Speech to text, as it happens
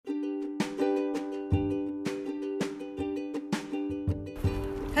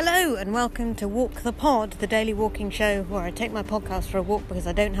Hello and welcome to Walk the Pod, the daily walking show where I take my podcast for a walk because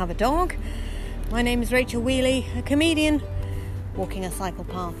I don't have a dog. My name is Rachel Wheely, a comedian walking a cycle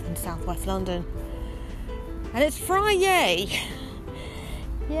path in southwest London. And it's Friday!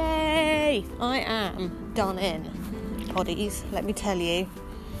 Yay! I am done in, poddies, let me tell you.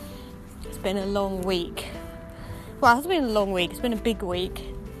 It's been a long week. Well, it hasn't been a long week, it's been a big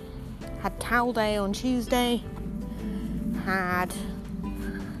week. Had towel day on Tuesday. Had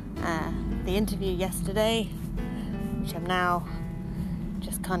the interview yesterday, which I'm now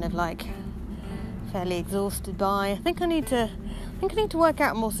just kind of like fairly exhausted by. I think I need to work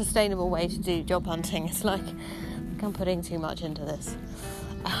out a more sustainable way to do job hunting. It's like I'm putting too much into this.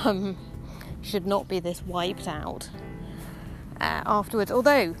 Should not be this wiped out afterwards.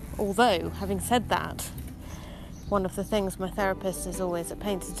 Although having said that, one of the things my therapist is always at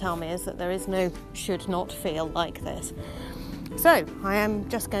pains to tell me is that there is no should not feel like this. So, I am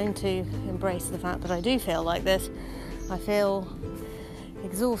just going to embrace the fact that I do feel like this. I feel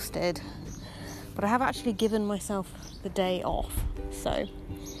exhausted, but I have actually given myself the day off. So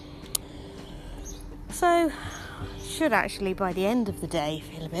should actually by the end of the day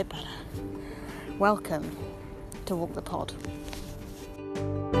feel a bit better. Welcome to Walk the Pod.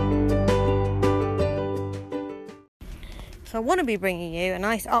 So I want to be bringing you a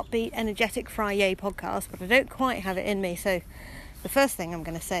nice upbeat, energetic Friday podcast, but I don't quite have it in me. So the first thing I'm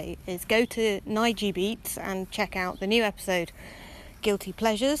going to say is go to Nige Beats and check out the new episode, Guilty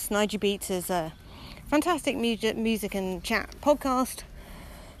Pleasures. Nige Beats is a fantastic music and chat podcast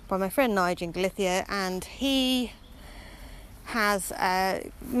by my friend Nige in Galicia, and he has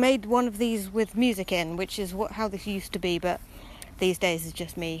made one of these with music in, which is how this used to be, but these days is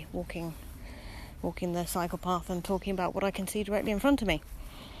just me walking the cycle path and talking about what I can see directly in front of me,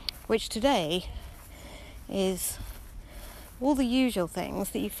 which today is all the usual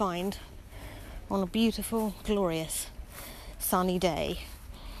things that you find on a beautiful, glorious, sunny day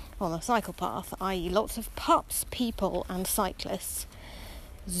on a cycle path, i.e. lots of pups, people and cyclists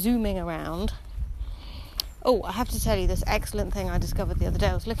zooming around. Oh, I have to tell you this excellent thing I discovered the other day.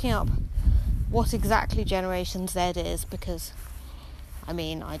 I was looking up what exactly Generation Z is, because I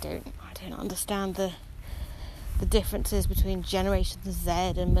don't understand the differences between Generation Z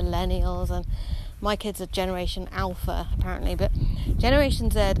and Millennials, and my kids are Generation Alpha apparently, but Generation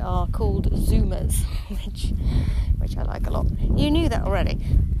Z are called Zoomers, which I like a lot. You knew that already,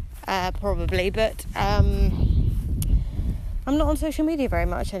 probably, but I'm not on social media very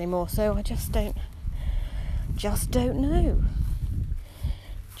much anymore, so I just don't know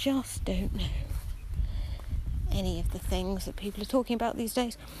any of the things that people are talking about these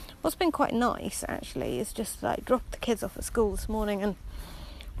days. What's been quite nice actually is just like dropped the kids off at school this morning and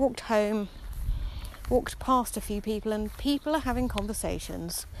walked home, walked past a few people, and people are having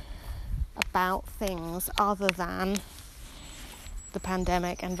conversations about things other than the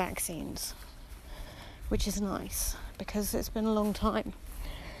pandemic and vaccines, which is nice because it's been a long time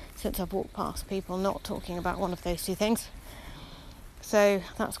since I've walked past people not talking about one of those two things, so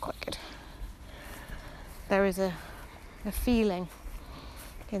that's quite good. There is a feeling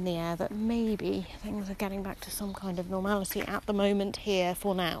in the air that maybe things are getting back to some kind of normality at the moment here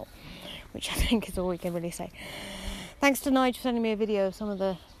for now, which I think is all we can really say. Thanks to Nige for sending me a video of some of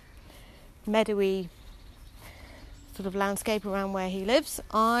the meadowy sort of landscape around where he lives.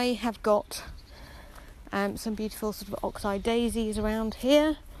 I have got some beautiful sort of oxeye daisies around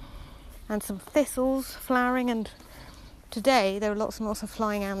here and some thistles flowering, and today there are lots and lots of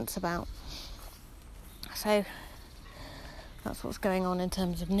flying ants about. So that's what's going on in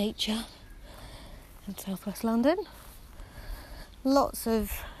terms of nature in southwest London. Lots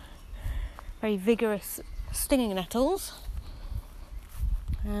of very vigorous stinging nettles,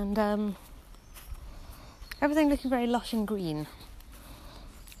 and everything looking very lush and green,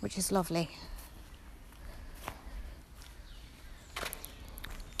 which is lovely.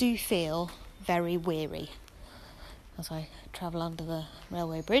 Do feel very weary as I travel under the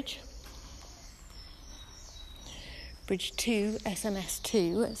railway bridge. Bridge 2, SMS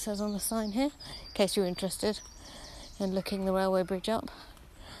 2, it says on the sign here, in case you're interested in looking the railway bridge up.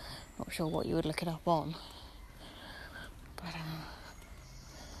 Not sure what you would look it up on, but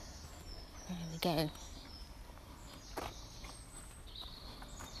there we go.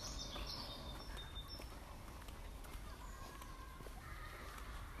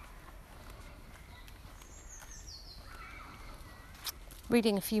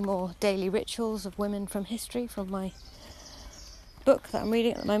 Reading a few more daily rituals of women from history from my book that I'm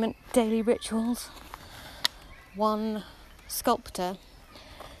reading at the moment, Daily Rituals. One sculptor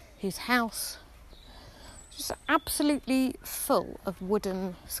whose house just absolutely full of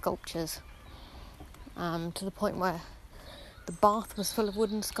wooden sculptures, to the point where the bath was full of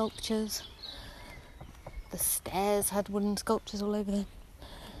wooden sculptures, the stairs had wooden sculptures all over them,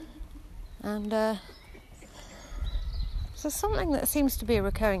 and so something that seems to be a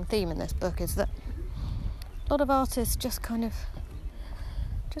recurring theme in this book is that a lot of artists just kind of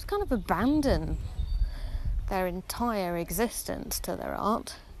abandon their entire existence to their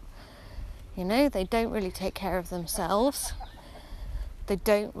art. You know, they don't really take care of themselves. They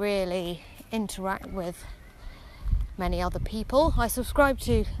don't really interact with many other people. I subscribe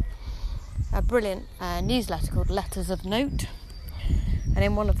to a brilliant newsletter called Letters of Note, and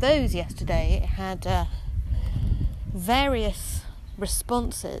in one of those yesterday it had various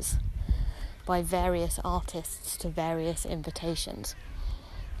responses by various artists to various invitations,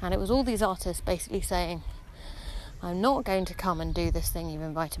 and it was all these artists basically saying, I'm not going to come and do this thing you've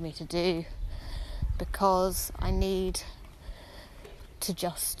invited me to do because I need to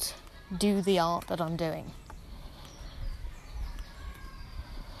just do the art that I'm doing,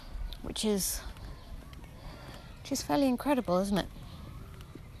 which is fairly incredible, isn't it?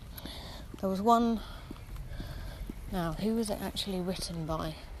 There was one. Now, who was it actually written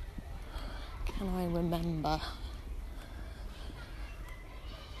by? Can I remember?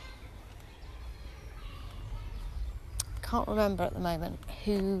 Can't remember at the moment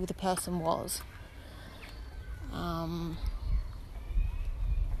who the person was.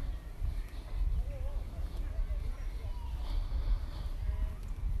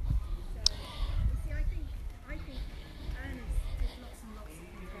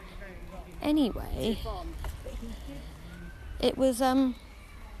 Anyway, it was an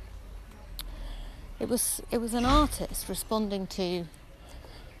artist responding to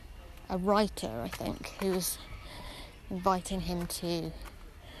a writer, I think, who was inviting him to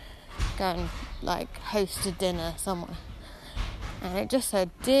go and host a dinner somewhere, and it just said,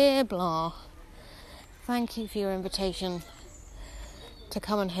 "Dear blah, thank you for your invitation to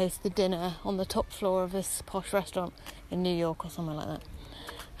come and host the dinner on the top floor of this posh restaurant in New York," or something like that.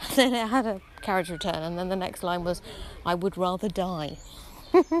 And then it had a carriage return, and then the next line was, "I would rather die,"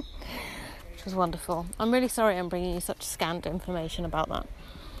 which was wonderful. I'm really sorry I'm bringing you such scant information about that.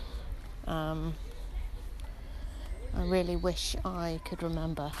 I really wish I could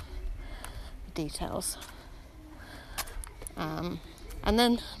remember the details. And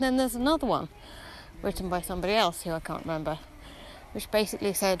then there's another one written by somebody else who I can't remember, which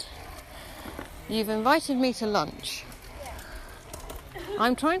basically said, "You've invited me to lunch.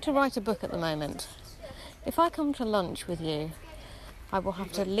 I'm trying to write a book at the moment. If I come to lunch with you, I will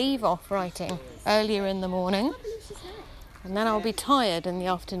have to leave off writing earlier in the morning, and then I'll be tired in the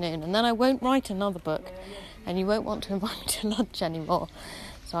afternoon, and then I won't write another book, and you won't want to invite me to lunch anymore,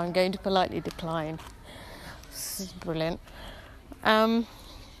 so I'm going to politely decline." This is brilliant. Got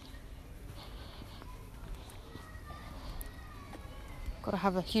to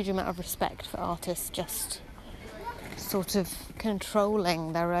have a huge amount of respect for artists just sort of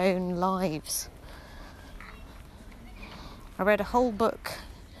controlling their own lives. I read a whole book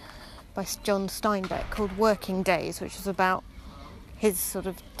by John Steinbeck called Working Days, which was about his sort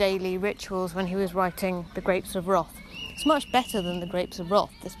of daily rituals when he was writing The Grapes of Wrath. It's much better than The Grapes of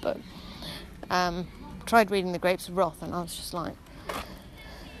Wrath, this book. Tried reading The Grapes of Wrath and I was just like,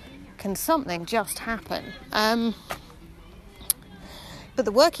 can something just happen? But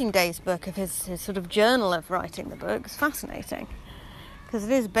the Working Days book of his sort of journal of writing the book is fascinating, because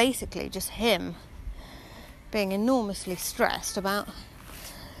it is basically just him being enormously stressed about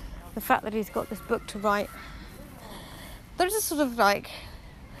the fact that he's got this book to write. There's a sort of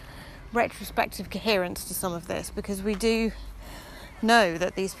retrospective coherence to some of this, because we do know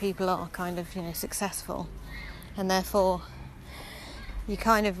that these people are kind of, successful, and therefore you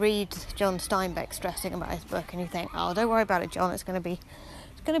kind of read John Steinbeck stressing about his book and you think, oh, don't worry about it, John, it's going to be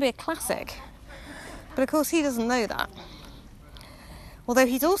a classic. But of course he doesn't know that. Although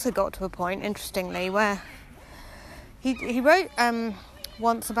he's also got to a point, interestingly, where he wrote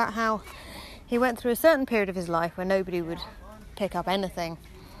once about how he went through a certain period of his life where nobody would pick up anything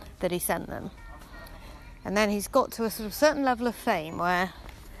that he sent them. And then he's got to a sort of certain level of fame where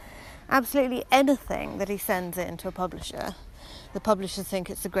absolutely anything that he sends in to a publisher, the publishers think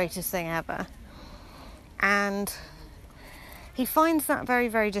it's the greatest thing ever. And he finds that very,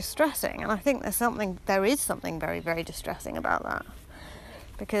 very distressing. And I think there is something very, very distressing about that.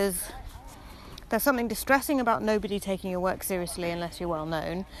 Because there's something distressing about nobody taking your work seriously unless you're well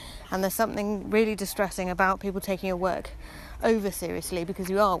known. And there's something really distressing about people taking your work over seriously because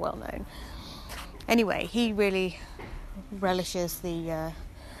you are well known. Anyway, he really relishes the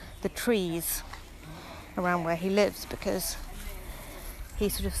trees around where he lives, because he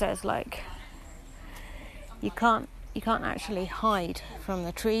sort of says, like, you can't actually hide from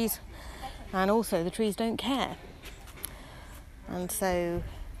the trees, and also the trees don't care. And so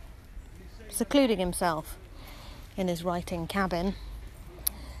secluding himself in his writing cabin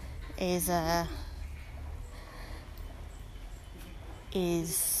is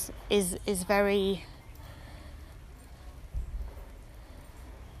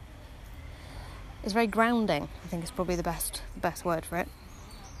very grounding, I think is probably the best word for it.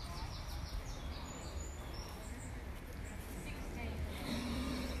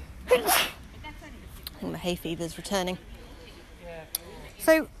 I think the hay fever's returning.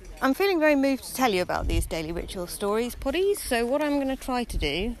 So I'm feeling very moved to tell you about these daily ritual stories, poddies. So what I'm going to try to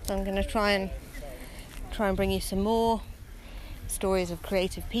do, I'm going to try and bring you some more stories of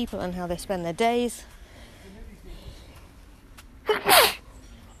creative people and how they spend their days.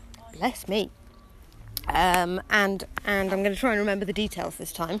 Bless me. And I'm going to try and remember the details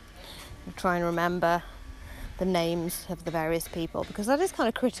this time. I'll try and remember the names of the various people, because that is kind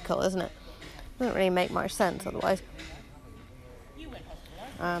of critical, isn't it? Doesn't really make much sense otherwise.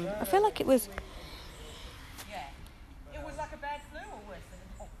 I feel like it was. It was like a bad flu or worse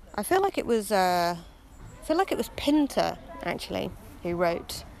than. I feel like it was Pinter actually who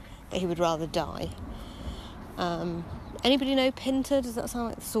wrote that he would rather die. Anybody know Pinter? Does that sound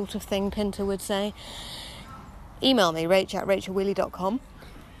like the sort of thing Pinter would say? Email me, rach@rachelwheely.com.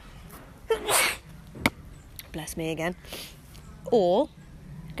 Bless me again. Or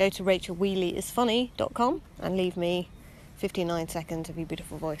go to rachelwheelyisfunny.com and leave me 59 seconds of your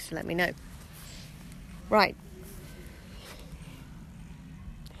beautiful voice to let me know. Right.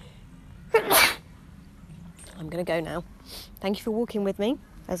 I'm going to go now. Thank you for walking with me,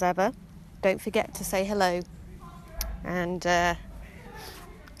 as ever. Don't forget to say hello and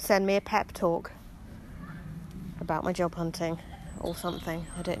send me a pep talk about my job hunting or something.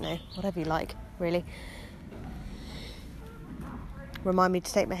 I don't know. Whatever you like, really. Remind me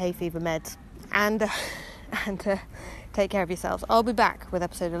to take my hay fever meds and take care of yourselves. I'll be back with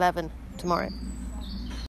episode 11 tomorrow.